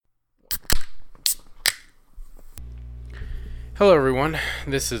Hello, everyone.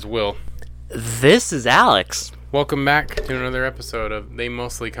 This is Will. This is Alex. Welcome back to another episode of They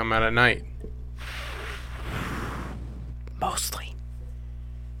Mostly Come Out at Night. Mostly.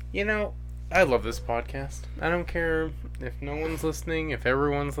 You know, I love this podcast. I don't care if no one's listening, if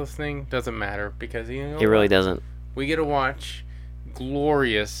everyone's listening, doesn't matter, because It really doesn't. we get to watch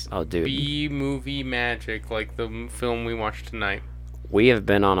glorious dude. B-movie magic like the film we watched tonight. We have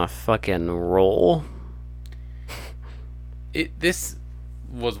been on a fucking roll. This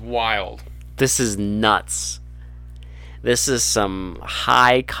was wild. This is nuts. This is some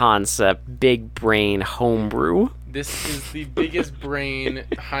high concept, big brain homebrew. This is the biggest brain,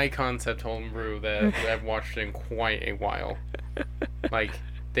 high concept homebrew that I've watched in quite a while. Like,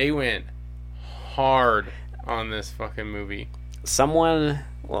 they went hard on this fucking movie. One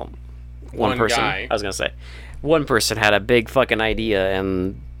person. Guy. I was gonna say, one person had a big fucking idea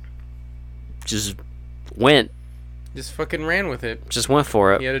and just Just fucking ran with it. Just went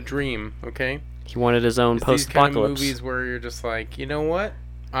for it. He had a dream, okay? He wanted his own post-apocalypse. These kind of movies where you're just like, you know what?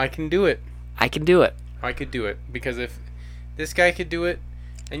 I can do it. I can do it. I could do it. Because if this guy could do it,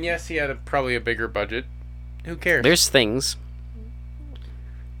 and yes, he had probably a bigger budget, who cares? There's things.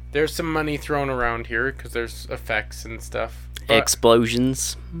 There's some money thrown around here, because there's effects and stuff.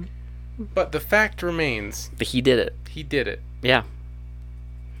 Explosions. But the fact remains. But he did it. He did it. Yeah.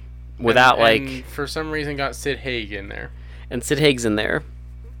 Without, and for some reason got Sid Haig in there. And Sid Haig's in there.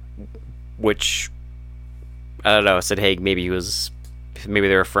 Which, I don't know, Sid Haig, maybe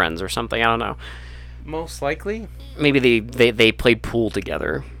they were friends or something, I don't know. Most likely. Maybe they played pool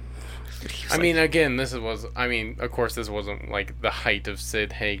together. Of course this wasn't like the height of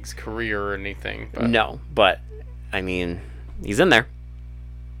Sid Haig's career or anything. But. No, but, I mean, he's in there.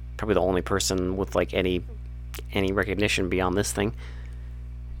 Probably the only person with, like, any recognition beyond this thing.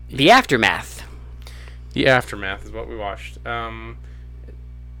 The Aftermath. The Aftermath is what we watched. One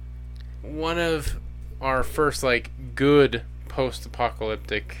of our first, like, good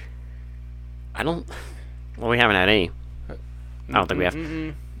post-apocalyptic... we haven't had any. I don't think we have.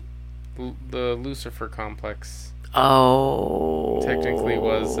 The Lucifer Complex. Oh. Technically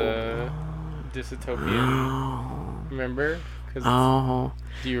was dystopian. Remember?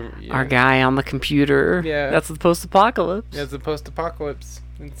 Our guy on the computer. Yeah. That's the post-apocalypse. That's the post-apocalypse.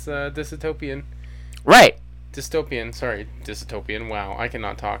 It's dystopian. Right. Dystopian. Sorry, dystopian. Wow, I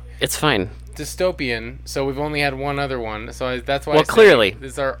cannot talk. It's fine. Dystopian. So we've only had one other one. So that's why. Well, clearly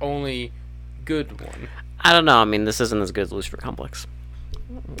this is our only good one. I don't know. I mean, this isn't as good as Lucifer Complex.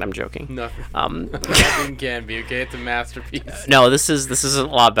 I'm joking. Nothing. Nothing can be. Okay, it's a masterpiece. No, this is a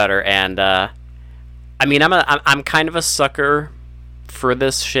lot better. And I mean, I'm kind of a sucker for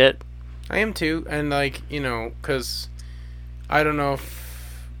this shit. I am too, and like, you know, because I don't know if.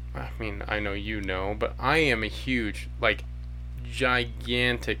 I mean, I know you know, but I am a huge, like,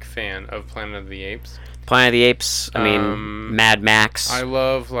 gigantic fan of Planet of the Apes. Planet of the Apes. I mean, Mad Max. I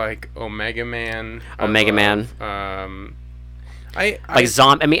love, like, Omega Man. I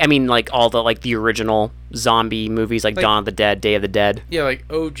mean, like all the the original zombie movies, like Dawn of the Dead, Day of the Dead. Yeah, like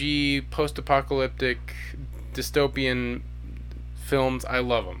OG post-apocalyptic dystopian films. I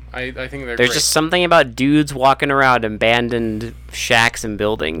love them. I think they're. There's great. just something about dudes walking around abandoned shacks and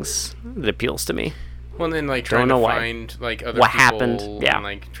buildings that appeals to me. Well, and then like trying to find like other what people happened, yeah, and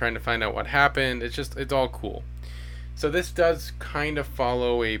like trying to find out what happened. It's all cool. So this does kind of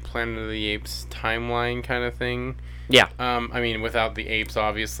follow a Planet of the Apes timeline kind of thing. Yeah. I mean, without the apes,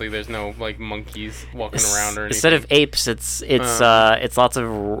 obviously, there's no like monkeys walking around or anything. Instead of apes, it's lots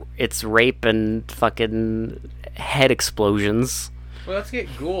of rape and fucking head explosions. Well, let's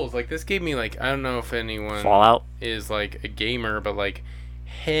get ghouls. Like this gave me like, I don't know if anyone Fallout is like a gamer, but like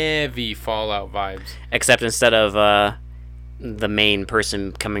heavy Fallout vibes. Except instead of the main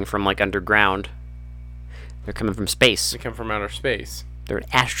person coming from like underground, they're coming from space. They come from outer space. They're an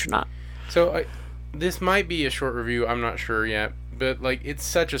astronaut. So this might be a short review. I'm not sure yet, but like it's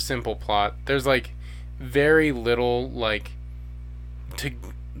such a simple plot. There's like very little like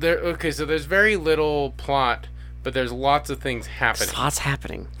Okay, so there's very little plot, but there's lots of things happening. There's lots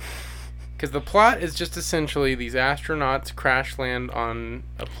happening. Because the plot is just essentially these astronauts crash land on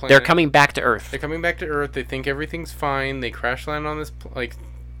a planet. They're coming back to Earth. They're coming back to Earth. They think everything's fine. They crash land on this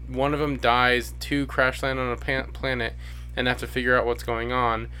one of them dies. 2 crash land on a planet and have to figure out what's going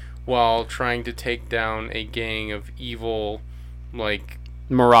on while trying to take down a gang of evil, like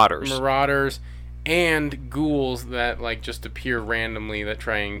marauders and ghouls that like just appear randomly that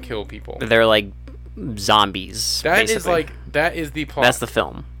try and kill people. They're like zombies. That basically. that is the plot. That's the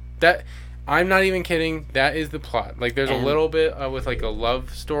film. I'm not even kidding. That is the plot. Like, there's a little bit with like a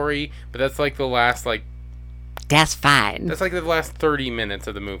love story, but that's like the last like That's fine. That's like the last 30 minutes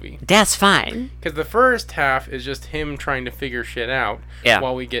of the movie. That's fine. Because the first half is just him trying to figure shit out. Yeah.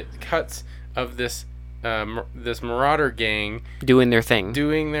 While we get cuts of this this Marauder gang Doing their thing.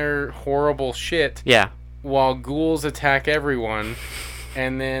 doing their horrible shit. Yeah. While ghouls attack everyone,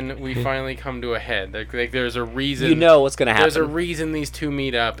 and then we finally come to a head. Like there's a reason. You know what's gonna happen. There's a reason these two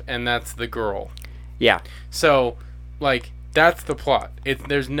meet up, and that's the girl. Yeah. So, like, that's the plot.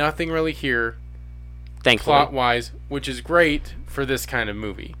 There's nothing really here, Thankfully. plot-wise, which is great for this kind of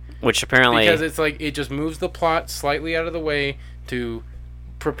movie. Which apparently... Because it's like, it just moves the plot slightly out of the way to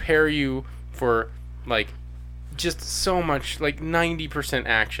prepare you for, like, just so much, like, 90%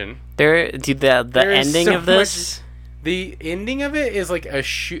 action. The There is ending so of this... The ending of it is like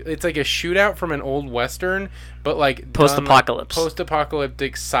it's like a shootout from an old western, but like Post-apocalypse.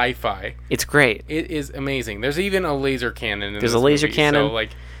 Post-apocalyptic sci-fi. It's great. It is amazing. There's even a laser cannon in There's this a laser movie, cannon. So like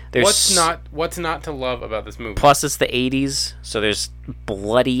There's what's not to love about this movie? Plus it's the 80s, so there's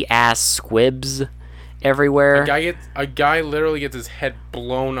bloody ass squibs everywhere. A guy literally gets his head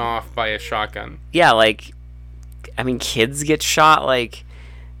blown off by a shotgun. Yeah, like I mean kids get shot, like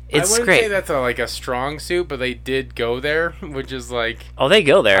it's I wouldn't great. say that's a strong suit, but they did go there, which is like Oh, they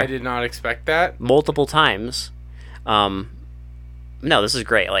go there. I did not expect that. Multiple times. No, this is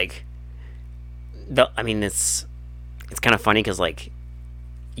great. Like it's kind of funny cuz like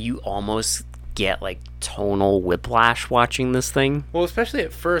you almost get like tonal whiplash watching this thing. Well, especially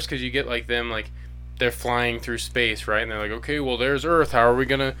at first, because you get like them like they're flying through space, right? And they're like, okay, well, there's Earth. How are we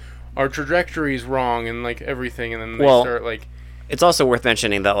gonna? Our trajectory's wrong, and like everything, and then they start like. It's also worth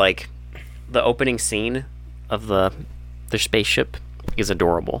mentioning that like the opening scene of the spaceship is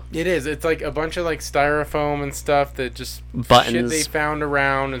adorable. It is. It's like a bunch of like styrofoam and stuff that just Buttons. shit they found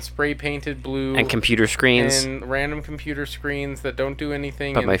around and spray painted blue And computer screens. and random computer screens that don't do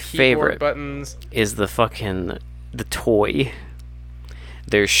anything. But and my keyboard favorite buttons is the toy.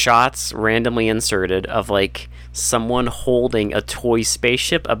 There's shots randomly inserted of like someone holding a toy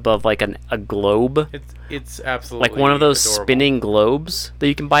spaceship above like a globe. It's absolutely like one of those adorable. spinning globes that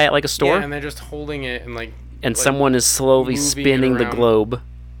you can buy at like a store. Yeah, and they're just holding it and like. And someone is slowly moving it spinning the around. globe,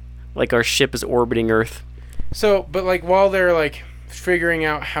 like our ship is orbiting Earth. So, but like while they're like figuring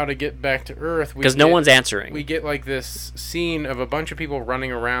out how to get back to Earth, Because no one's answering. We get like this scene of a bunch of people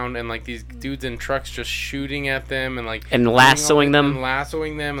running around and like these dudes in trucks just shooting at them and like And lassoing them. and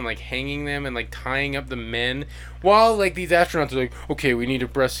lassoing them and like hanging them and like tying up the men while like these astronauts are like, okay, we need to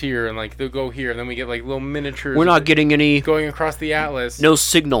press here and like they'll go here and then we get like little miniatures. We're not getting any going across the atlas. no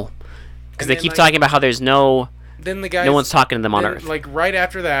signal because And they then, keep like, talking about how there's no Then the guys. no one's talking to them on then, Earth. Like right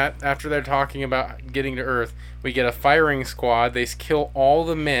after that, after they're talking about getting to Earth, we get a firing squad. They kill all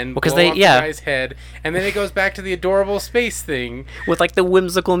the men, Because blow they- off yeah. the guy's head, and then it goes back to the adorable space thing. With like the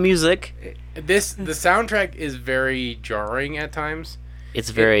whimsical music. The soundtrack is very jarring at times.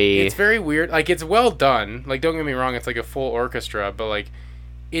 It's very It's very weird. Like it's well done. Like don't get me wrong, it's like a full orchestra, but like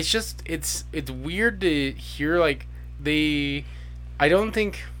it's just it's weird to hear like I don't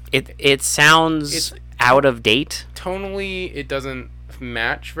think it sounds It's- out of date. tonally it doesn't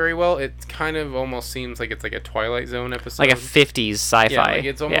match very well. It kind of almost seems like it's like a Twilight Zone episode. Like a 50s sci-fi. Yeah, like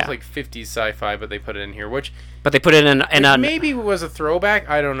it's almost Yeah. like 50s sci-fi, but they put it in here, which But they put it in a maybe was a throwback.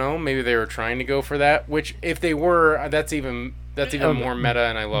 I don't know. Maybe they were trying to go for that. Which, if they were, that's even more meta,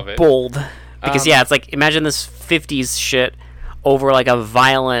 and I love it. bold. Because Um, it's like imagine this 50s shit over like a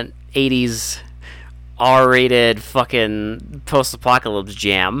violent 80s R-rated fucking post-apocalypse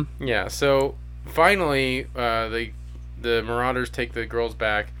jam. Yeah. So finally, the Marauders take the girls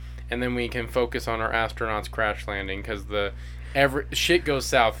back, and then we can focus on our astronauts crash landing because shit goes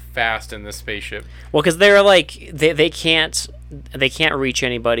south fast in this spaceship. Well, because they're like they can't reach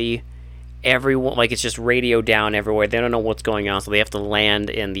anybody. Everyone like it's just radio down everywhere. They don't know what's going on, so they have to land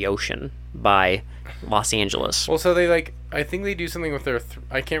in the ocean by Los Angeles. Well, so they I think they do something with their.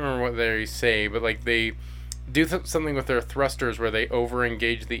 I can't remember what they say, but like they do something with their thrusters where they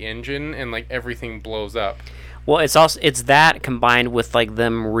over-engage the engine and like everything blows up. Well, it's that combined with like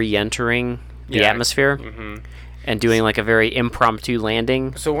them re-entering the atmosphere and doing like a very impromptu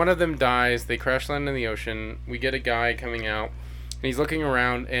landing. So one of them dies. They crash land in the ocean. We get a guy coming out, and he's looking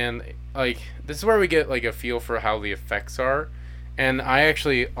around, and like this is where we get like a feel for how the effects are. And I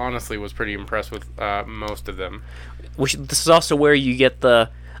actually, honestly, was pretty impressed with most of them. This is also where you get a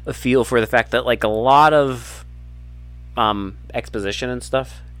feel for the fact that like a lot of exposition and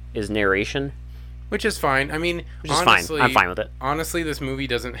stuff is narration. Which is fine. I mean, Which is honestly, fine. I'm fine with it. Honestly, this movie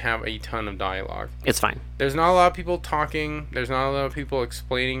doesn't have a ton of dialogue. It's fine. There's not a lot of people talking. There's not a lot of people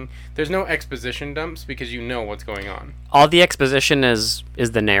explaining. There's no exposition dumps because you know what's going on. All the exposition is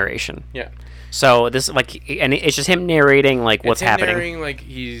the narration. Yeah. So this like, and it's just him narrating like what's It's him happening narrating, like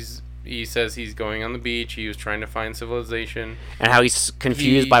he says he's going on the beach. He was trying to find civilization. and how he's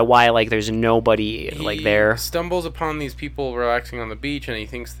confused by why like there's nobody like there, Stumbles upon these people relaxing on the beach, and he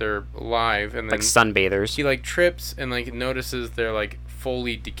thinks they're alive. And then like sunbathers. he like trips and like notices they're like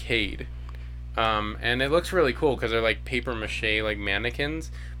fully decayed. And it looks really cool because they're like paper mache like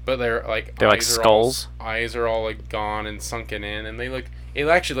mannequins, but they're like skulls. Eyes are all like gone and sunken in, and it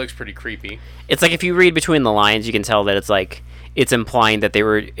actually looks pretty creepy. It's like if you read between the lines, you can tell that it's like it's implying that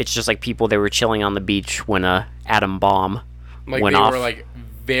it's just like people that were chilling on the beach when a atom bomb Like went they off. were like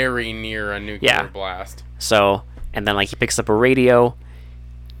very near a nuclear blast. So, and then like he picks up a radio,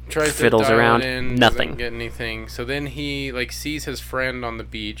 Tries fiddles to dial around, it in, nothing. doesn't get anything. So then he like sees his friend on the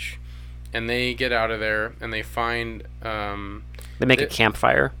beach, and they get out of there and they find they make a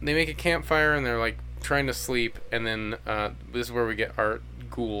campfire. They make a campfire and they're like trying to sleep, and then this is where we get our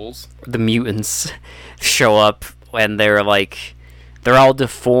ghouls. The mutants show up and they're all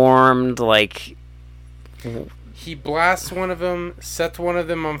deformed, like He blasts one of them, sets one of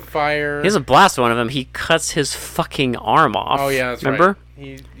them on fire. he doesn't blast one of them, he cuts his fucking arm off. Oh yeah, that's remember?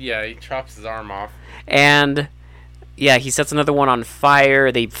 right. He chops his arm off. And yeah, he sets another one on fire.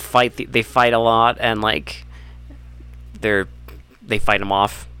 They fight a lot, and like they fight him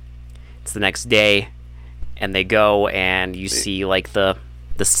off. It's the next day, and they go and you see like the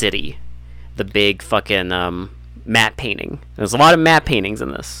city, the big fucking matte painting. There's a lot of matte paintings in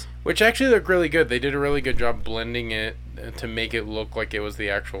this, Which actually look really good. They did a really good job blending it to make it look like it was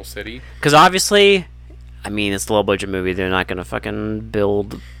the actual city. because obviously, I mean, it's a low budget movie. They're not gonna fucking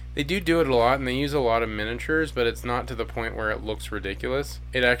build. They do it a lot, and they use a lot of miniatures, but it's not to the point where it looks ridiculous.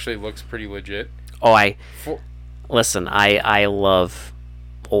 It actually looks pretty legit. Oh, For, listen. I love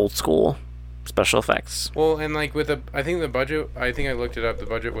old school special effects. well, and like with I think the budget. I think I looked it up. The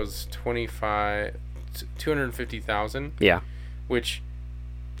budget was 250,000. Yeah, Which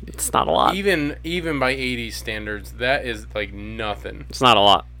it's not a lot. even by 80s standards, that is like nothing. It's not a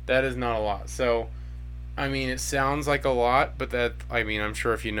lot. That is not a lot. So, I mean, it sounds like a lot, but I'm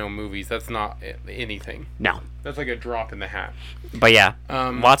sure if you know movies, that's not anything. No, That's like a drop in the hat. but yeah,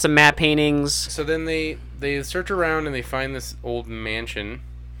 lots of matte paintings. So then they search around and they find this old mansion,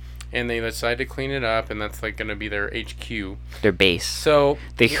 and they decide to clean it up, and that's like going to be their HQ. Their base. So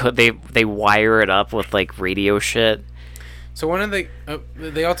They wire it up with like radio shit. So one of the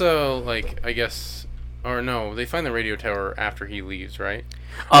they also like I guess or no, they find the radio tower after he leaves, right?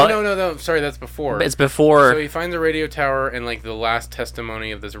 Oh no, sorry, that's before. It's before. So he finds the radio tower and like the last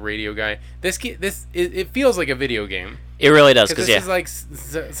testimony of this radio guy. It feels like a video game. It really does, because this is like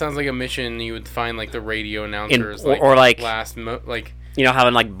sounds like a mission you would find like the radio announcers or like last you know how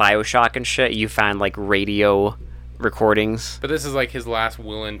in like BioShock and shit you find like radio recordings. But this is like his last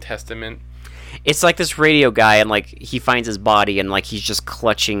will and testament. It's like this radio guy, and like he finds his body, and like he's just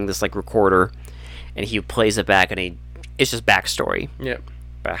clutching this like recorder, and he plays it back, and it's just backstory. Yep.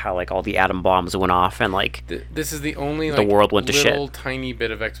 About how like all the atom bombs went off, and like this is the only the world went to shit. Little tiny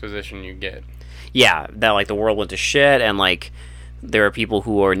bit of exposition you get. Yeah, that like the world went to shit, and like there are people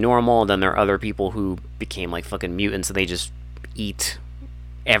who are normal, and then there are other people who became like fucking mutants, and they just eat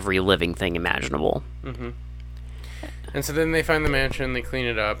every living thing imaginable. Mm-hmm. And so then they find the mansion, they clean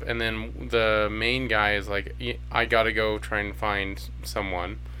it up, and then the main guy is like, I gotta go try and find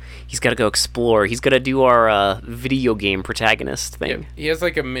someone. He's gotta go explore. He's gotta do our video game protagonist thing. Yeah, he has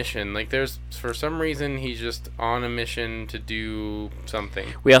like a mission. Like for some reason, he's just on a mission to do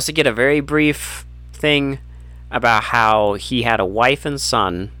something. We also get a very brief thing about how he had a wife and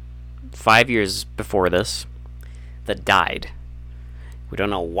son 5 years before this that died. We don't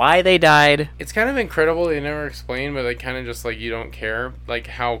know why they died. It's kind of incredible. They never explain, but they kind of just like you don't care, like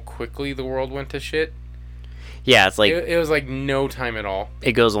how quickly the world went to shit. Yeah, it's like it was like no time at all.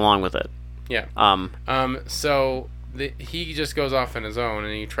 It goes along with it. Yeah. So he just goes off on his own,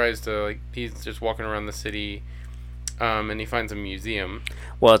 and he tries to like he's just walking around the city, and he finds a museum.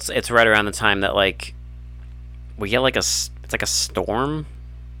 Well, it's right around the time that like we get like it's like a storm.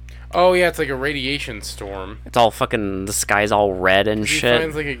 Oh yeah, it's like a radiation storm. It's all fucking the sky's all red and shit. He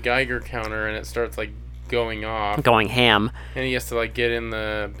finds like a Geiger counter, and it starts like going off, going ham, and he has to like get in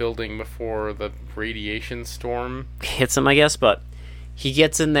the building before the radiation storm hits him, I guess. But he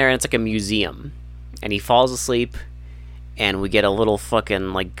gets in there, and it's like a museum, and he falls asleep, and we get a little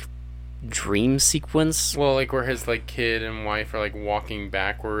fucking like dream sequence. Well, like where his like kid and wife are like walking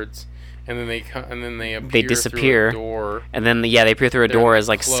backwards, and then they disappear through a door, and then they appear through a door as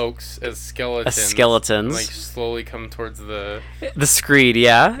like cloaks as skeletons, skeletons, like slowly come towards the screed.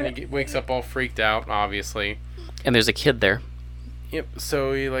 Yeah, and he wakes up all freaked out, obviously, and there's a kid there. Yep.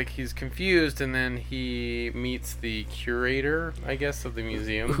 So he's confused, and then he meets the curator, I guess, of the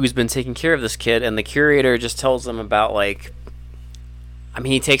museum. Who's been taking care of this kid, and the curator just tells them about like. I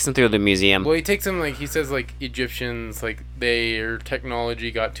mean, he takes them through the museum. Well, he takes them he says Egyptians their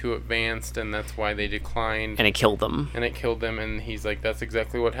technology got too advanced, and that's why they declined. And it killed them. And he's like, that's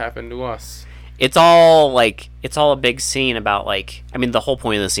exactly what happened to us. It's all a big scene about I mean, the whole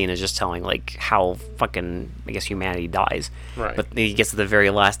point of the scene is just telling how fucking, I guess, humanity dies. Right. But he gets to the very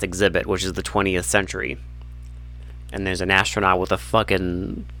last exhibit, which is the 20th century, and there's an astronaut with a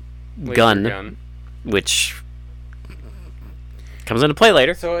fucking gun, which comes into play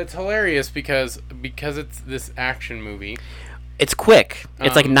later. So it's hilarious because it's this action movie. It's quick.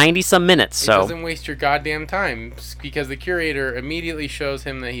 It's 90-some minutes, so... It doesn't waste your goddamn time, because the curator immediately shows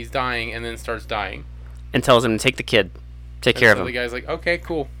him that he's dying and then starts dying. And tells him to take the kid. Take care of him. So the guy's like, okay,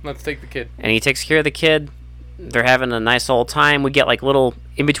 cool, let's take the kid. And he takes care of the kid. They're having a nice old time. We get little...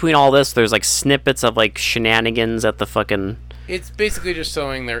 In between all this, there's snippets of shenanigans at the fucking... It's basically just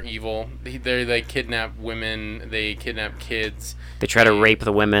showing they're evil. They kidnap women. They kidnap kids. They try to rape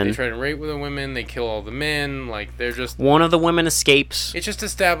the women. They try to rape the women. They kill all the men. They're just... One of the women escapes. It's just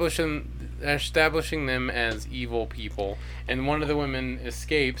establishing them as evil people. And one of the women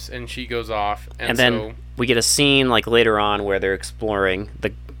escapes, and she goes off. And then we get a scene later on where they're exploring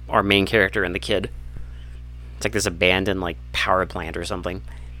our main character and the kid. It's this abandoned power plant or something.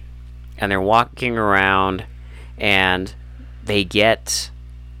 And they're walking around, and they get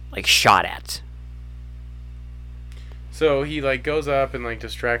shot at. So he goes up and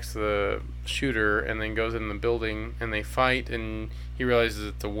distracts the shooter, and then goes in the building, and they fight, and he realizes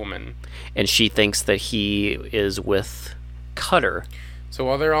it's a woman. And she thinks that he is with Cutter. So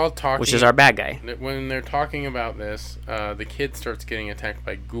while they're all talking, which is our bad guy, when they're talking about this, the kid starts getting attacked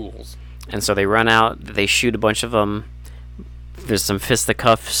by ghouls. And so they run out. They shoot a bunch of them. There's some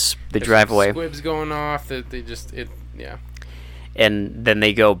fisticuffs. They drive away. Squibs going off. Yeah. And then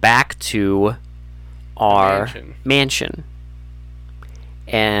they go back to our mansion.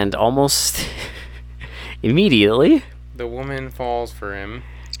 And almost immediately, the woman falls for him.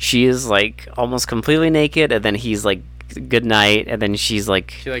 She is almost completely naked, and then he's good night, and then she's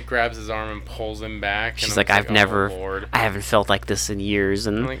she grabs his arm and pulls him back. She's I haven't felt like this in years,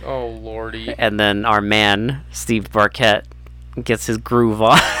 and I'm oh lordy. And then our man Steve Barkett gets his groove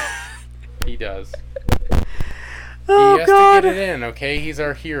on. He does. Oh, he has God. to get it in, okay? He's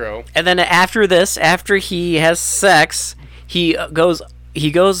our hero. And then after he has sex, he goes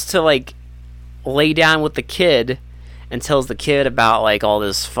to lay down with the kid and tells the kid about all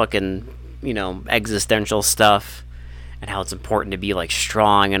this fucking, existential stuff and how it's important to be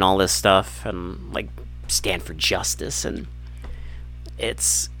strong and all this stuff and stand for justice, and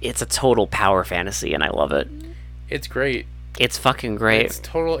it's a total power fantasy, and I love it. It's great. It's fucking great. It's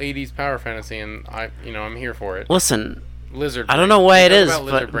total 80s power fantasy, and I'm here for it. Listen, Lizard I don't know why it is,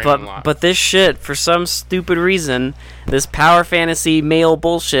 but this shit, for some stupid reason, this power fantasy male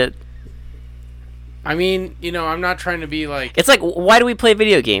bullshit. I mean, I'm not trying to be It's why do we play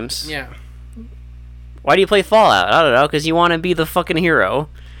video games? Yeah. Why do you play Fallout? I don't know, because you want to be the fucking hero.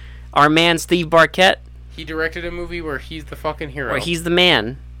 Our man Steve Barkett. He directed a movie where he's the fucking hero. Where he's the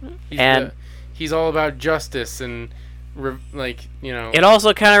man. He's all about justice and... It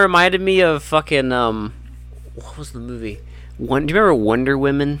also kind of reminded me of fucking what was the movie? Do you remember Wonder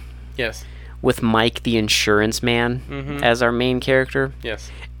Woman? Yes. With Mike the insurance man as our main character.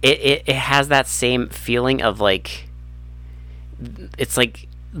 Yes. It has that same feeling of it's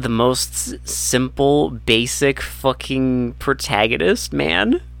the most simple, basic fucking protagonist,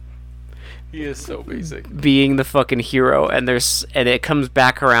 man. He is so basic. Being the fucking hero, and it comes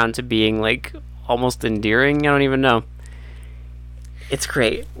back around to being almost endearing. I don't even know. It's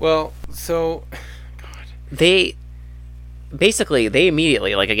great. Well, so... God. They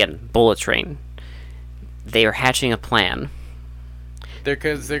immediately, again, bullet train. They are hatching a plan. They're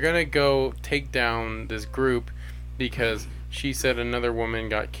going to go take down this group because she said another woman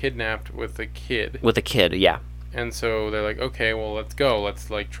got kidnapped with a kid. With a kid, yeah. And so they're okay, well, let's go. Let's,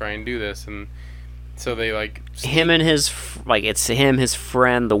 try and do this. And so they, him and his... it's him, his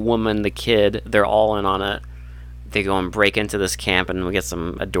friend, the woman, the kid. They're all in on it. They go and break into this camp, and we get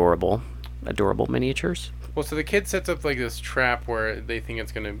some adorable miniatures. Well, so the kid sets up this trap where they think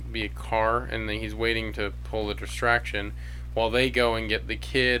it's going to be a car, and then he's waiting to pull the distraction while they go and get the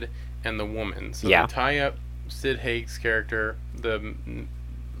kid and the woman. So they tie up Sid Haig's character, the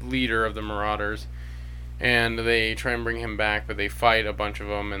leader of the Marauders, and they try and bring him back, but they fight a bunch of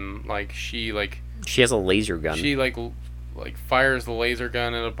them, and she has a laser gun. She fires the laser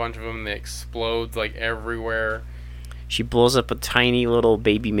gun at a bunch of them. They explodes everywhere. She blows up a tiny little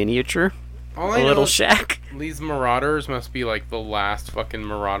baby miniature. All A I know little is shack. these marauders must be like the last fucking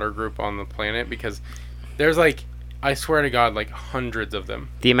marauder group on the planet, because there's like, I swear to God, like hundreds of them.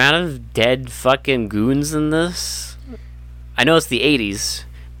 The amount of dead fucking goons in this. I know it's the 80s,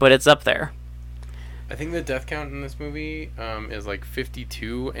 but it's up there. I think the death count in this movie is like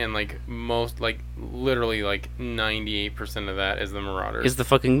 52, and like most, like literally like 98% of that is the marauders. Is the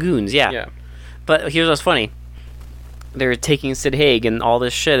fucking goons, yeah. Yeah. But here's what's funny. They're taking Sid Haig and all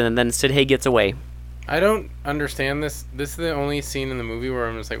this shit, and then Sid Haig gets away. I don't understand this. This is the only scene in the movie where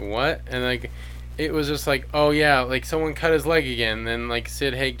I'm just like, what? And like, it was just like, oh yeah, like someone cut his leg again. Then like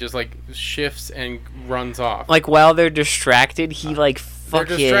Sid Haig just like shifts and runs off. Like, while they're distracted, he like They're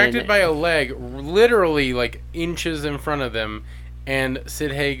fucking... distracted by a leg, literally like inches in front of them, and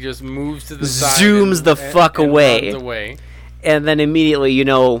Sid Haig just moves to the side, Zooms and, the fuck and away. runs away. And then immediately, you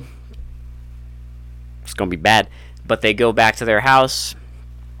know, it's gonna be bad. But they go back to their house.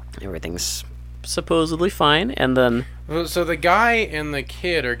 Everything's supposedly fine, and then So the guy and the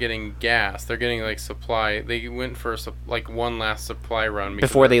kid are getting gas. They're getting like supply. They went for like one last supply run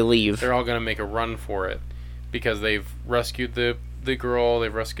before they leave, They're all gonna make a run for it because they've rescued the girl.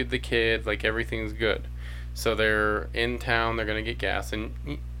 They've rescued the kid. Like everything's good. So they're in town. They're gonna get gas, and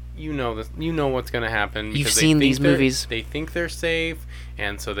you know this. You know what's gonna happen. You've because seen these movies. They think they're safe,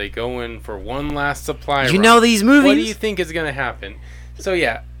 and so they go in for one last supply. You run. know these movies. What do you think is gonna happen? So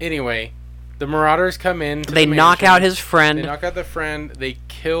yeah. Anyway, the marauders come in. They knock out his friend. They knock out the friend. They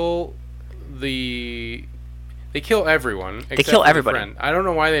kill the. They kill everyone. They kill for the everybody. friend. I don't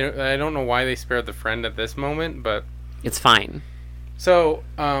know why they. I don't know why they spared the friend at this moment, but It's fine. so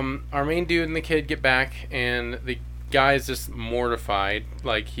our main dude and the kid get back, and the guy's just mortified.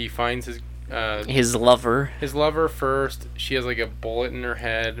 Like he finds His lover. his lover first. She has like a bullet in her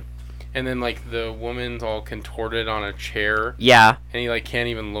head, and then like the woman's all contorted on a chair, Yeah, and he like can't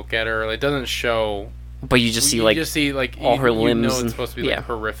even look at her. Like, it doesn't show. but you just see You like just see like all her you know limbs it's and- supposed to be yeah. like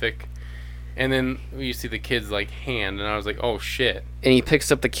horrific, and then you see the kid's like hand, and I was like, oh shit, and he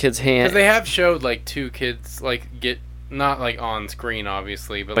picks up the kid's because hand, they have showed like two kids like get not like on screen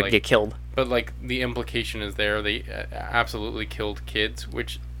obviously, but but like get killed. but like the implication is there. They absolutely killed kids,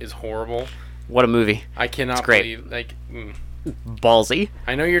 which is horrible. What a movie. I cannot It's great. believe like. Ballsy.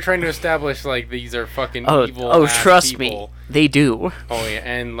 I know you're trying to establish like these are fucking Oh, evil. trust people. me, they do. Oh yeah,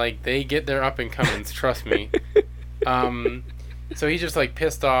 and like they get their up and comings. Trust me. So he's just like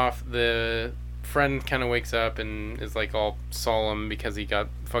pissed off. The friend kind of wakes up and is like all solemn because he got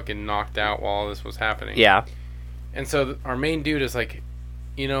fucking knocked out while all this was happening. Yeah. And so our main dude is like,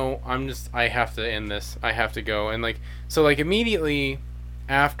 you know, I have to end this. I have to go. And like, so like immediately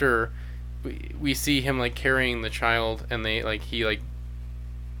after we see him like carrying the child, and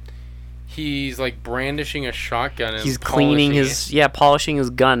he's like brandishing a shotgun and He's cleaning polishing his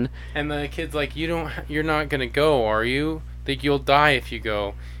gun. And the kid's like, you're not gonna go, are you? Like, you'll die if you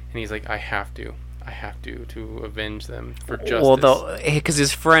go. And he's like, I have to to avenge them for justice. Well, though, because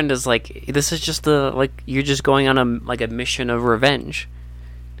his friend is like, this is just you're just going on a mission of revenge.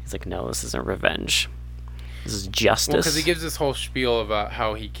 He's like, no, this isn't revenge. This is justice. Well, because he gives this whole spiel about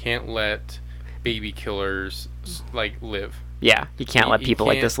how he can't let baby killers like live. Yeah, he can't let people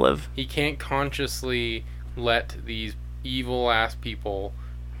like this live. He can't consciously let these evil ass people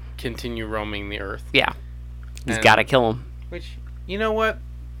continue roaming the earth. Yeah, he's And- got to kill him. Which, you know what?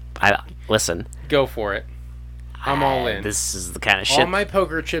 Listen. Go for it. I'm all in. This is the kind of shit. All my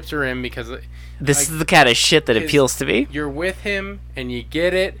poker chips are in because This is the kind of shit that his- appeals to me. you're with him and you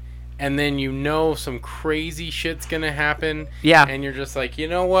get it, and then you know some crazy shit's gonna happen. Yeah. And you're just like, you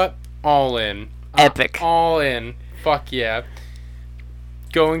know what? All in. Epic. All in. Fuck yeah.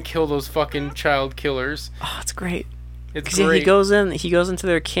 Go and kill those fucking child killers. Oh, it's great. It's Because great. he goes into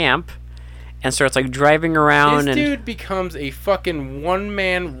their camp and starts like driving around This and dude becomes a fucking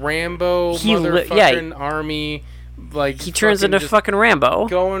one-man Rambo He motherfucking army. Like, he turns fucking into just fucking Rambo,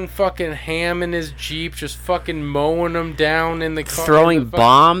 going fucking ham in his Jeep, just fucking mowing them down in the car. throwing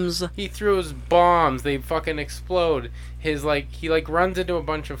bombs. He threw his bombs. They fucking explode. He runs into a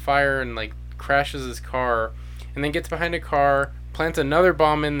bunch of fire and like crashes his car, and then gets behind a car, plants another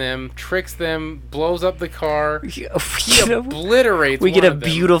bomb in them, tricks them, blows up the car. He obliterates. We get one a of them.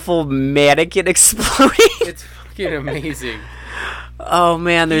 beautiful mannequin exploding. It's fucking amazing. Oh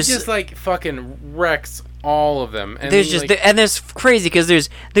man, He there's just like fucking wrecks all of them. And there's he, just like, and there's crazy because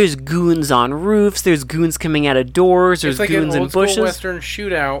there's goons on roofs, there's goons coming out of doors, there's it's like goons an in old school bushes. Western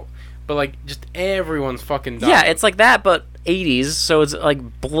shootout, but like just everyone's fucking dying. Yeah, it's like that, but 80s, so it's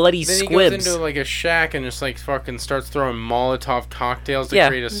like bloody then squibs. he goes into like a shack and just like fucking starts throwing Molotov cocktails to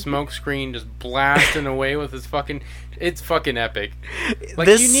create a smoke screen, just blasting away with his fucking. It's fucking epic. Like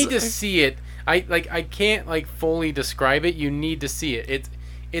you need to see it. I can't like fully describe it. You need to see it.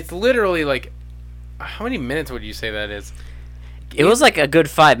 It's literally like, how many minutes would you say that is? It was like a good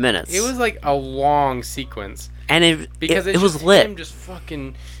 5 minutes. It was like a long sequence. And it was lit. Him just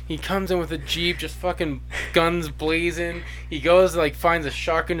fucking, he comes in with a Jeep, just fucking guns blazing. He goes, like, finds a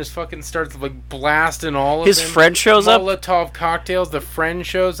shotgun, just fucking starts, like, blasting all of them. His friend shows up. Molotov cocktails. The friend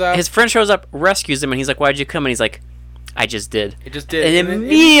shows up. His friend shows up, rescues him, and he's like, "Why'd you come?" And he's like, "I just did." It just did. And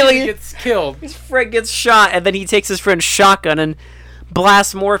immediately he gets killed. His friend gets shot, and then he takes his friend's shotgun and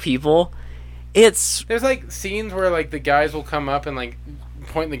blasts more people. There's like scenes where like the guys will come up and like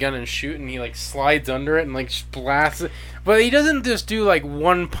point the gun and shoot, and he like slides under it and like blasts it. But he doesn't just do like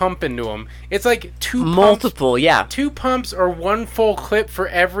one pump into him. It's like multiple pumps, 2 pumps or one full clip for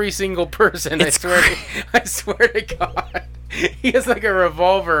every single person. I swear to God. He has like a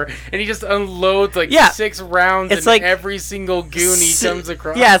revolver and he just unloads like 6 rounds in like every single goon he comes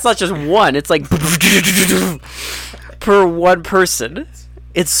across. Yeah, it's not just one. It's like per one person.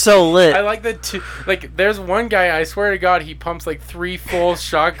 It's so lit. I like the 2. Like, there's one guy, I swear to God, he pumps like 3 full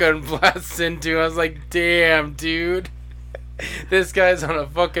shotgun blasts into. I was like, damn, dude. This guy's on a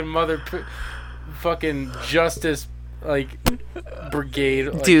fucking fucking justice, like, brigade.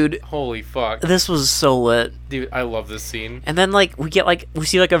 Like, dude. Holy fuck. This was so lit. Dude, I love this scene. And then, like, we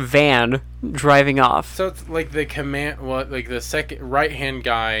see, like, a van driving off. So it's like the second right-hand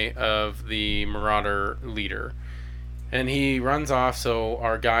guy of the Marauder leader. And he runs off, so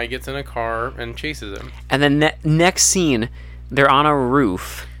our guy gets in a car and chases him. And then next scene, they're on a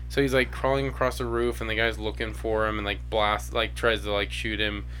roof. So he's like crawling across the roof, and the guy's looking for him and like tries to like shoot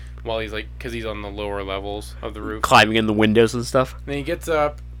him while he's like, because he's on the lower levels of the roof, climbing in the windows and stuff. Then he gets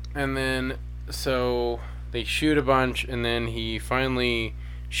up, and then so they shoot a bunch, and then he finally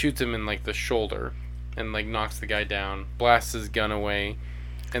shoots him in like the shoulder, and like knocks the guy down, blasts his gun away.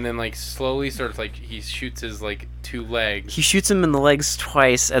 And then, like, slowly starts, like, he shoots his, like, 2 legs. He shoots him in the legs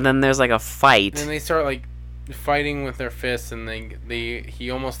twice, and then there's, like, a fight. And they start, like, fighting with their fists, and he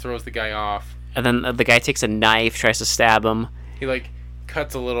almost throws the guy off. And then the guy takes a knife, tries to stab him. He, like,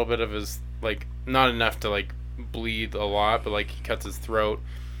 cuts a little bit of his, like, not enough to, like, bleed a lot, but, like, he cuts his throat.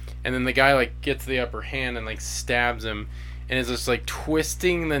 And then the guy, like, gets the upper hand and, like, stabs him. And is just, like,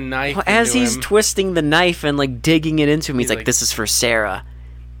 twisting the knife into as he's him. Twisting the knife and, like, digging it into him, he's like, "This is for Sarah."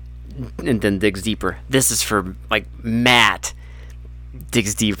 And then digs deeper. "This is for, like, Matt."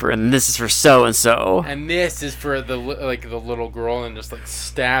 Digs deeper. "And this is for so and so." And this is for the little girl, and just like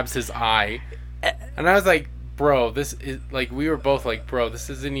stabs his eye. And I was like, bro, this is like, we were both like, bro, this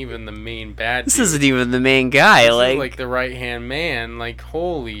isn't even the main bad. This isn't even the main guy. This is like the right hand man. Like,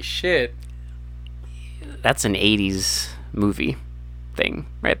 holy shit. That's an 80s movie thing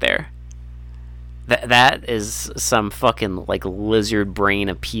right there. That is some fucking, like, lizard brain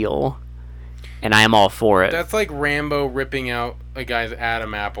appeal, and I am all for it. That's like Rambo ripping out a guy's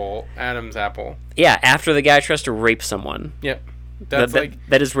Adam's apple. Yeah, after the guy tries to rape someone. Yep.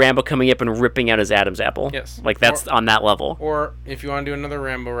 That is Rambo coming up and ripping out his Adam's apple. Yes. Like, that's on that level. Or, if you want to do another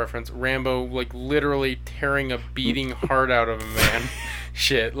Rambo reference, Rambo, like, literally tearing a beating heart out of a man.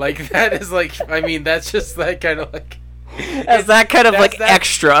 Shit. Like, that is, like, I mean, that's just that kind of, like... That's that kind of, like,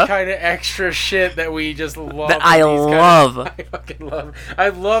 extra. Kind of extra shit that we just love. That I love. I fucking love. I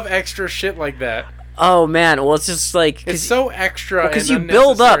love extra shit like that. Oh, man. Well, it's just, like... It's so extra and you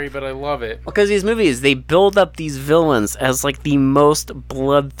build up, but I love it. Because these movies, they build up these villains as, like, the most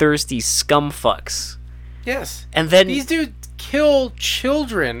bloodthirsty scumfucks. Yes. And then... These dudes kill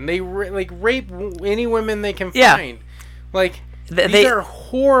children. They, rape any women they can Yeah. find. Like... These are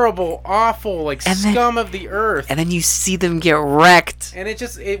horrible, awful, like, scum of the earth. And then you see them get wrecked. And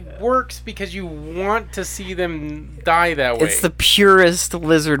it works because you want to see them die that way. It's the purest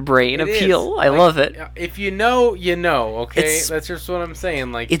lizard brain appeal. I love it. If you know, you know, okay? That's just what I'm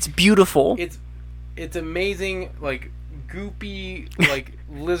saying. Like, it's beautiful. It's amazing, like, goopy, like,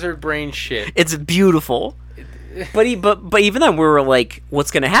 lizard brain shit. It's beautiful. But even then, we were like,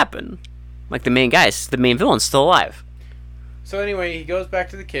 what's going to happen? Like, the main villain's still alive. So anyway, he goes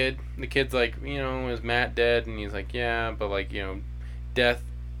back to the kid. The kid's like, is Matt dead? And he's like, yeah, but like, death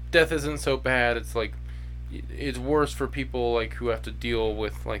isn't so bad. It's like, it's worse for people like who have to deal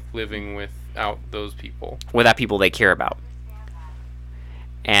with like living without those people. Without people they care about.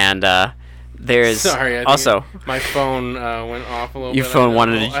 And there's sorry, also my phone went off a little bit. Your phone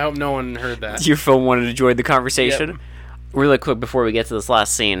wanted I hope no one heard that. Your phone wanted to join the conversation. Yep. Really quick before we get to this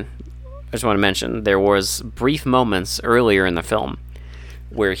last scene, I just want to mention there was brief moments earlier in the film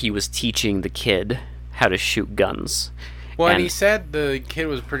where he was teaching the kid how to shoot guns. Well, and he said the kid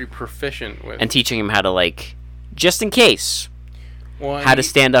was pretty proficient with... And teaching him how to, like, just in case, well, how to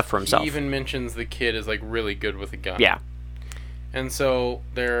stand up for himself. He even mentions the kid is, like, really good with a gun. Yeah. And so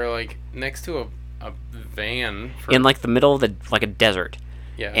they're, like, next to a van. In, like, the middle of a desert.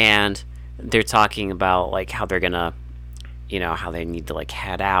 Yeah. And they're talking about, like, how they're gonna, you know, how they need to, like,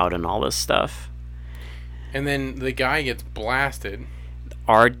 head out and all this stuff. And then the guy gets blasted.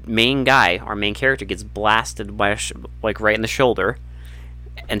 Our main character, gets blasted by like right in the shoulder,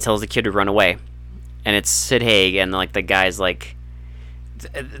 and tells the kid to run away. And it's Sid Haig, and like the guy's like,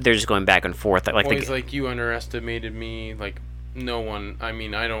 they're just going back and forth. Like, well, he's like, you underestimated me. Like, no one. I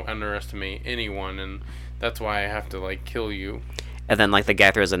mean, I don't underestimate anyone, and that's why I have to like kill you. And then like the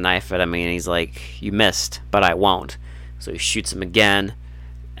guy throws a knife at him, and he's like, you missed, but I won't. So he shoots him again,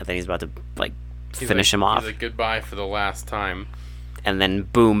 and then he's about to like finish him off. He's like, goodbye for the last time. And then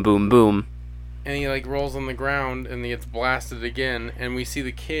boom, boom, boom. And he like rolls on the ground and he gets blasted again, and we see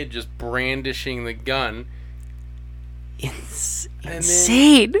the kid just brandishing the gun. It's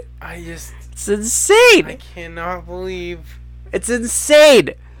insane. It's insane. I cannot believe. It's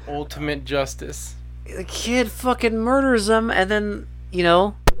insane. Ultimate justice. The kid fucking murders him, and then, you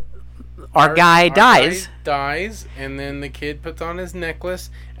know, our guy dies. Dies, and then the kid puts on his necklace,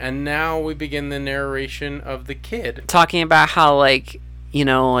 and now we begin the narration of the kid. Talking about how, like, you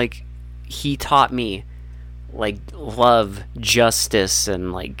know, like, he taught me, like, love, justice,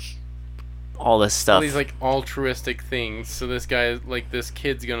 and, like, all this stuff. All these, like, altruistic things. So this guy, like, this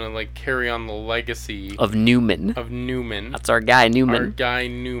kid's gonna, like, carry on the legacy... Of Newman. That's our guy,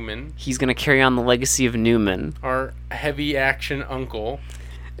 Newman. He's gonna carry on the legacy of Newman. Our heavy action uncle.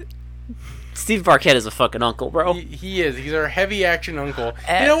 Steve Barquette is a fucking uncle, bro. He is. He's our heavy action uncle.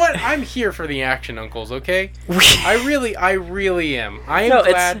 You know what? I'm here for the action uncles, okay? I really am. I am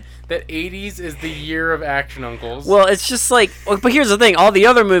glad that 80s is the year of action uncles. Well, it's just like... But here's the thing. All the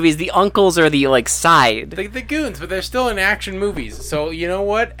other movies, the uncles are the, like, side. The goons, but they're still in action movies. So, you know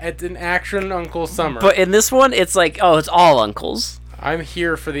what? It's an action uncle summer. But in this one, it's like, oh, it's all uncles. I'm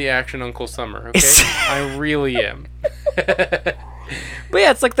here for the action uncle summer, okay? I really am. But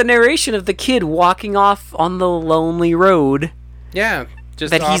yeah, it's like the narration of the kid walking off on the lonely road. Yeah,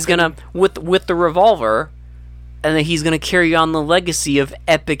 just that he's gonna with the revolver, and then he's gonna carry on the legacy of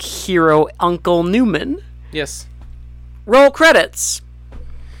epic hero Uncle Newman. Yes. Roll credits.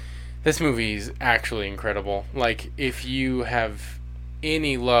 This movie is actually incredible. Like, if you have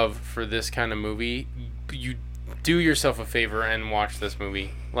any love for this kind of movie, you do yourself a favor and watch this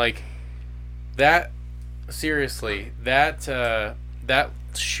movie. Like, that. Seriously, that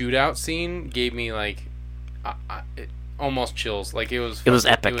shootout scene gave me like almost chills. Like, it was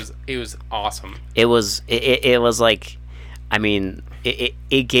epic. It was awesome. It was like, I mean,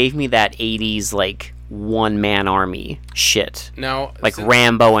 it gave me that 80s like one-man army shit. Now, like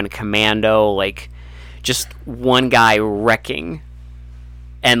Rambo and Commando, like just one guy wrecking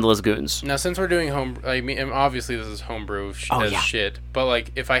endless goons. Now, since we're doing I mean, obviously this is homebrew shit, but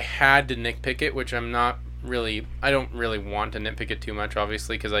like, if I had to nitpick it, which I don't really want to nitpick it too much,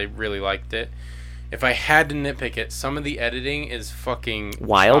 obviously, because I really liked it. If I had to nitpick it, some of the editing is fucking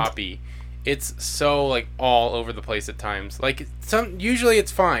wild. Choppy. It's so like all over the place at times. Like, usually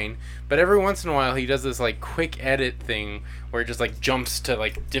it's fine, but every once in a while he does this like quick edit thing where it just like jumps to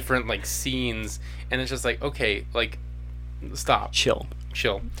like different like scenes, and it's just like, okay, like, stop, chill,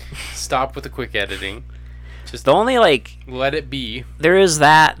 stop with the quick editing. Just the only like let it be. There is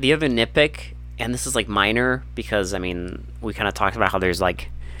that. The other nitpick, and this is like minor because I mean we kind of talked about how there's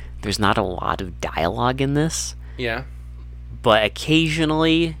not a lot of dialogue in this. Yeah. But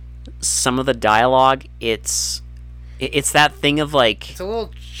occasionally, some of the dialogue, it's that thing of like... It's a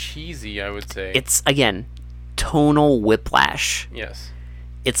little cheesy, I would say. It's, again, tonal whiplash. Yes.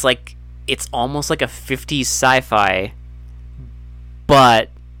 It's like, it's almost like a 50s sci-fi, but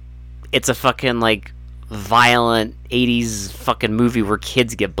it's a fucking, like, violent 80s fucking movie where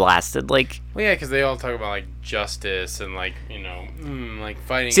kids get blasted. Like... Well, yeah, because they all talk about, like, justice and, like, you know, like,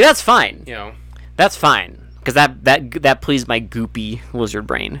 fighting... See, that's fine. You know. That's fine. Because that pleased my goopy lizard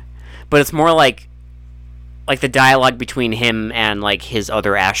brain. But it's more like the dialogue between him and like his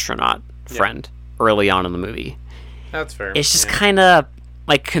other astronaut friend early on in the movie. That's fair. It's just kind of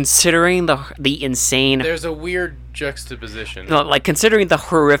like considering the insane. There's a weird juxtaposition. No, like considering the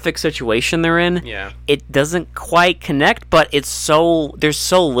horrific situation they're in. Yeah. It doesn't quite connect, but there's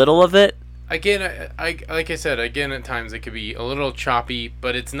so little of it again, I like I said, again at times it could be a little choppy,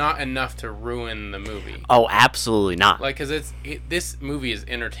 but it's not enough to ruin the movie. Oh, absolutely not. Like, because this movie is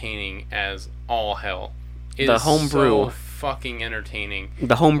entertaining as all hell. It The is homebrew. so fucking entertaining.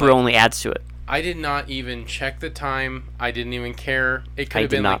 The homebrew only adds to it. I did not even check the time. I didn't even care. It could I have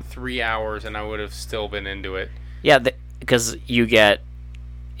did been not. like 3 hours, and I would have still been into it. Yeah, because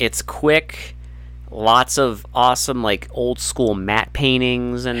it's quick, lots of awesome like old school matte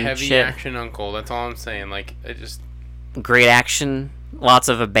paintings and Heavy shit. action uncle. That's all I'm saying. Like, it just Great action, lots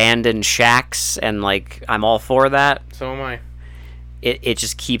of abandoned shacks, and like I'm all for that. so am I. It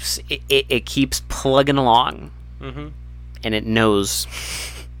just keeps it keeps plugging along, Mm-hmm. and it knows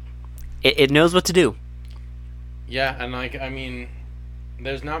it knows what to do. Yeah, and like I mean,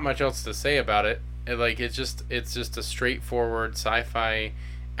 there's not much else to say about it. It's just a straightforward sci-fi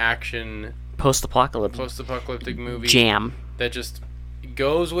action post-apocalyptic movie Jam. that just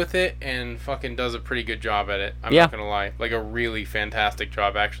goes with it and fucking does a pretty good job at it. I'm Yeah. not gonna lie, like a really fantastic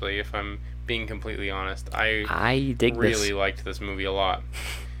job actually. If I'm being completely honest, I dig really this. liked this movie a lot.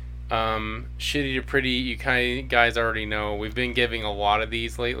 Shitty to pretty, you guys already know. We've been giving a lot of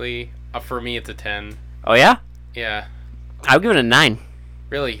these lately. For me, it's a 10. Oh yeah, Yeah. I would give it a 9.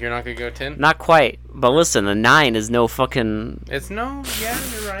 Really? You're not gonna go 10? Not quite, but listen, a 9 is no fucking. It's no. Yeah,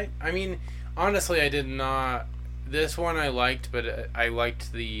 you're right. I mean, honestly, I did not. This one I liked, but I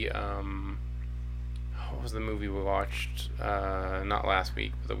liked the. What was the movie we watched? Not last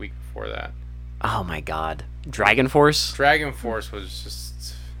week, but the week before that. Oh my god, Dragon Force Dragon Force was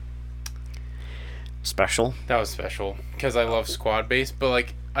just. special. That was special because I love squad based, but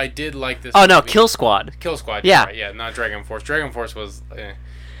like I did like this. Oh no, movie. Kill Squad. Kill Squad. Yeah. Right, yeah, not Dragon Force. Dragon Force was,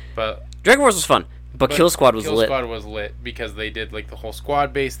 but Dragon Force was fun, but Kill Squad was Kill lit. Squad was lit because they did like the whole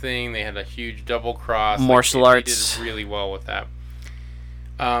squad based thing. They had a huge double cross. Martial They arts. did really well with that.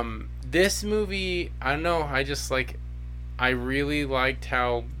 This movie, I don't know. I really liked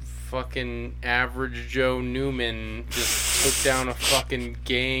how fucking average Joe Newman just took down a fucking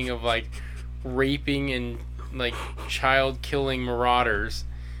gang of like raping and like child killing marauders.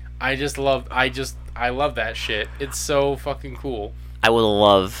 I love that shit. It's so fucking cool. I would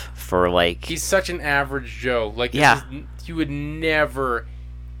love for like. He's such an average Joe. Like, Yeah. You would never,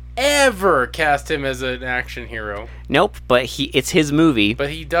 ever cast him as an action hero. Nope, but it's his movie. But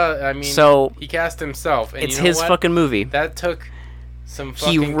he does. I mean, So, he cast himself. And it's you know his what? fucking movie. That took some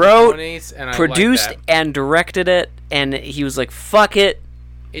He fucking wrote, cojones, and I Produced like and directed it, and he was like, "Fuck it,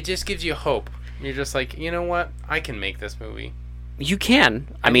 that. It just gives you hope. You're just like, you know what? I can make this movie. you can."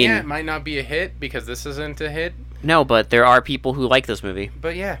 I And mean, yeah, it might not be a hit because this isn't a hit. no, but there are people who like this movie.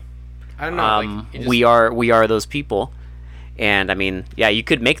 But yeah, I don't know. We are those people, and I mean, yeah, you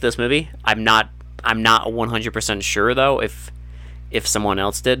could make this movie. I'm not 100% sure though if someone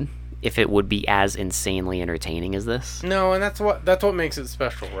else did, if it would be as insanely entertaining as this. No, and that's what makes it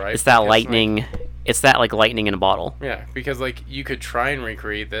special, right? It's that Because, lightning. It's that like lightning in a bottle. Yeah, because like you could try and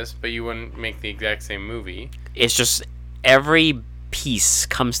recreate this, but you wouldn't make the exact same movie. It's just every piece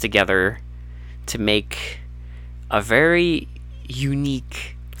comes together to make a very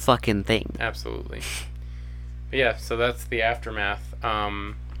unique fucking thing. Absolutely. But yeah, so that's the aftermath.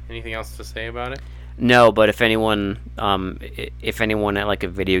 Anything else to say about it? No, but if anyone at like a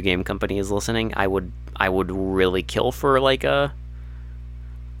video game company is listening, I would really kill for like a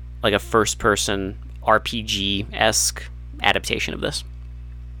first person RPG-esque adaptation of this.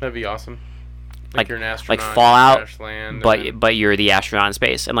 That'd be awesome. Like- you're an astronaut, like Fallout, you crash land, and then- But you're the astronaut in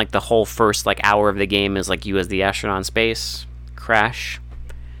space, and like the whole first like hour of the game is like you as the astronaut in space crash.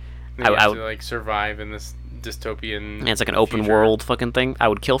 then you I have would- to like survive in this dystopian. And it's like an open future. world fucking thing. I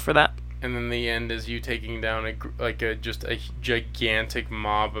would kill for that. And then the end is you taking down just a gigantic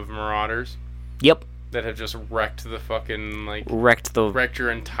mob of marauders Yep, that have just wrecked the fucking wrecked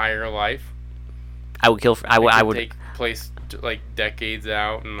your entire life. I would kill for. It I could would. take place like decades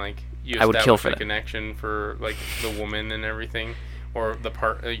out, and like you I would kill establish for a that. connection for like the woman and everything, or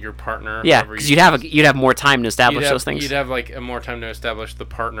your partner. Yeah, however because you you'd have more time to establish those things. You'd have like more time to establish the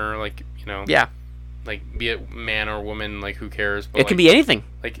partner, like Yeah, like be it man or woman, like who cares? But it can be anything.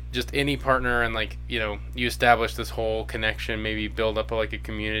 like just any partner, and like you establish this whole connection, maybe build up like a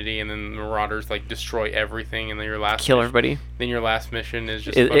community, and then the marauders like destroy everything, and then your last Kill mission, everybody. Then your last mission is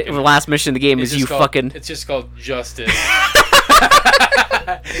just The last mission of the game is you fucking. It's just called justice.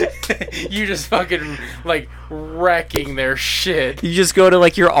 You just fucking like wrecking their shit, You just go to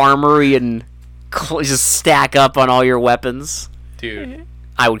like your armory and just stack up on all your weapons. dude.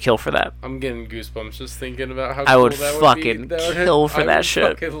 I would kill for that. I'm getting goosebumps just thinking about how I cool would that fucking would be. kill for that shit. I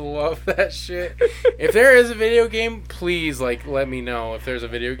would fucking love that shit. If there is a video game, please like let me know if there's a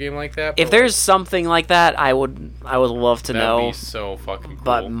video game like that. If there's something like that, I would love to know. That'd be so fucking cool.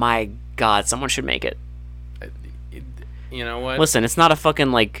 But my God, someone should make it. You know what? Listen, it's not a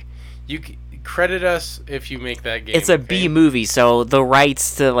fucking like. Credit us if you make that game. It's a B movie, so the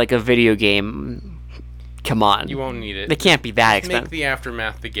rights to like a video game. Come on. You won't need it. They can't be that Just expensive. Make the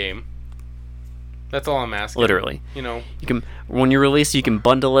Aftermath the game. That's all I'm asking. Literally. You know. You can when you release, you can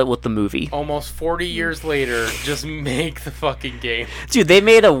bundle it with the movie. Almost 40 years later, just make the fucking game. Dude, they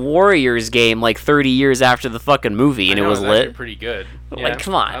made a Warriors game like 30 years after the fucking movie, and it was lit. Pretty good. Like,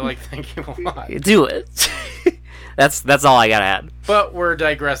 come on. I like that game a lot. Do it. That's all I gotta add. But we're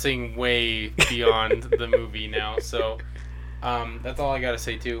digressing way beyond the movie now, so that's all I gotta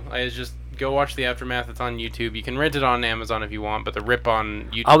say too. Just go watch the Aftermath. It's on YouTube. You can rent it on Amazon if you want, but the rip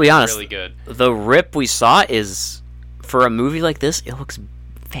on YouTube I'll be honest, is really good. The rip we saw is, for a movie like this, it looks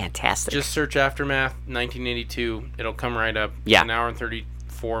fantastic. Just search Aftermath 1982. It'll come right up. Yeah. It's an hour and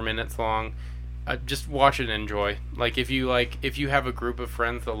 34 minutes long. Just watch it and enjoy. If you have a group of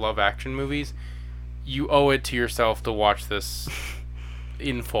friends that love action movies, you owe it to yourself to watch this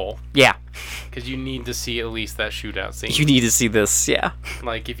in full. Yeah. Because you need to see at least that shootout scene. You need to see this, yeah.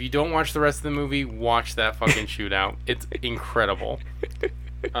 If you don't watch the rest of the movie, watch that fucking shootout. It's incredible.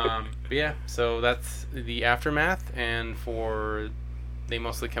 But yeah, so that's the Aftermath, and for They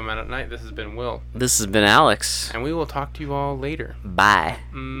Mostly Come Out at Night, this has been Will. This has been Alex. And we will talk to you all later. Bye.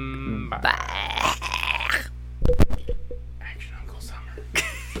 Bye. Bye. Action Uncle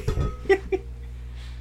Summer.